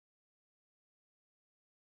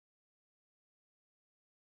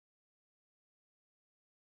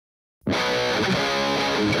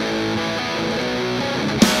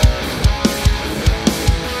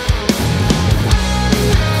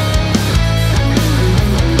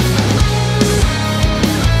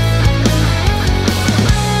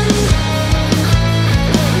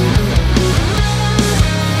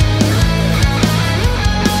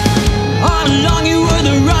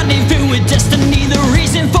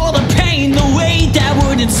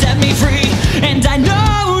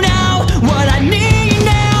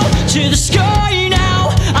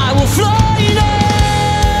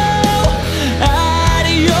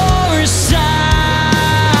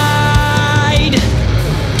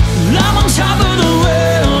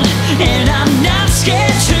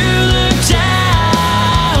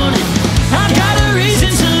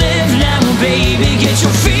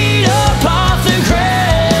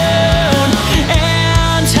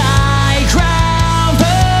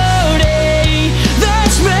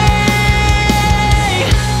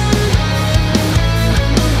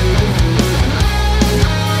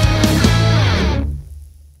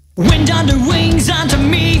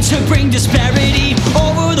bring disparity.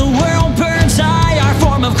 Over the world burns high our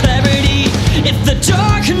form of clarity. If the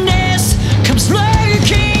darkness comes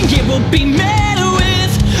lurking, it will be met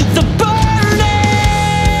with the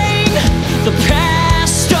burning, the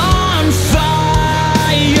past on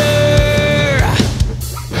fire.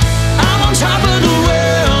 I'm on top of the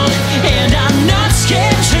world, and I'm not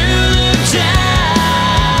scared to look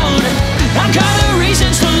down. I've got the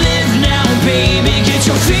reasons to live now, baby. Get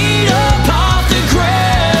your feet up off the ground.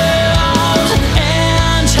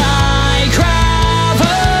 Antigravity,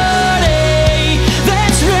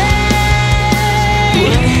 that's right.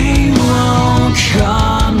 We won't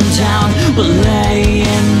come down, we'll lay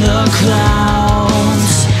in the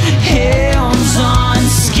clouds. Hands on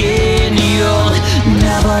skin, you'll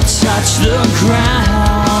never touch the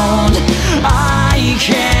ground. I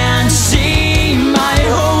can't see my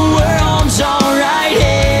whole world's alright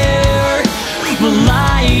here. We'll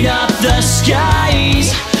light up the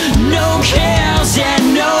skies, no cares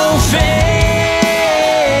and no fears.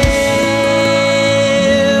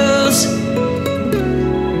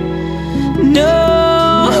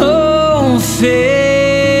 No fears.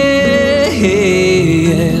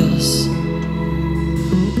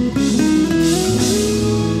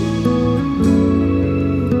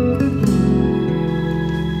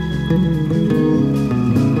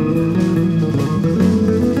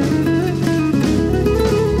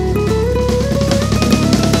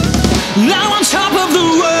 I'm on top of the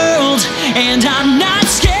world, and I'm not